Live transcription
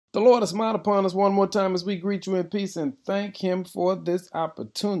The Lord has smiled upon us one more time as we greet you in peace and thank Him for this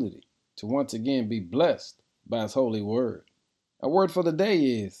opportunity to once again be blessed by His holy word. Our word for the day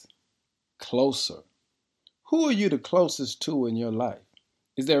is closer. Who are you the closest to in your life?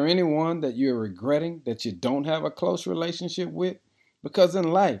 Is there anyone that you're regretting that you don't have a close relationship with? Because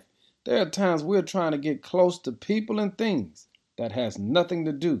in life, there are times we're trying to get close to people and things that has nothing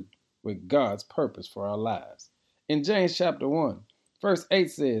to do with God's purpose for our lives. In James chapter 1, verse 8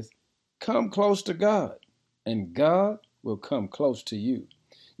 says, "Come close to God, and God will come close to you."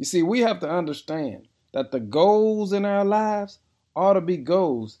 You see, we have to understand that the goals in our lives ought to be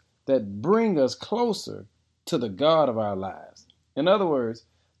goals that bring us closer to the God of our lives. In other words,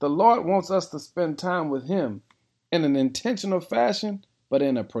 the Lord wants us to spend time with Him in an intentional fashion, but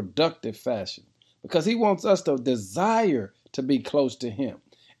in a productive fashion, because He wants us to desire to be close to Him.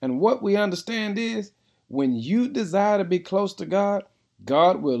 And what we understand is, when you desire to be close to God,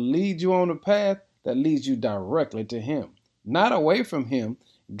 God will lead you on a path that leads you directly to Him, not away from Him.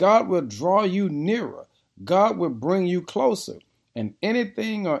 God will draw you nearer. God will bring you closer. And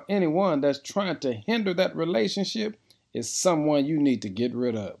anything or anyone that's trying to hinder that relationship is someone you need to get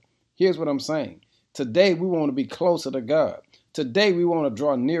rid of. Here's what I'm saying. Today, we want to be closer to God. Today, we want to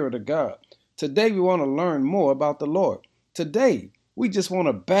draw nearer to God. Today, we want to learn more about the Lord. Today, we just want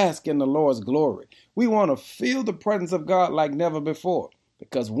to bask in the Lord's glory. We want to feel the presence of God like never before.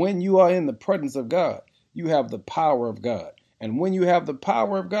 Because when you are in the presence of God, you have the power of God. And when you have the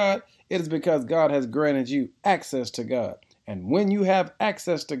power of God, it is because God has granted you access to God. And when you have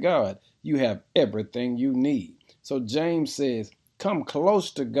access to God, you have everything you need. So James says, come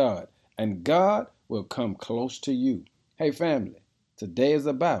close to God, and God will come close to you. Hey, family, today is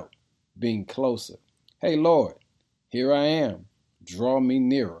about being closer. Hey, Lord, here I am. Draw me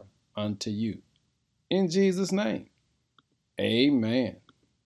nearer unto you. In Jesus' name, amen.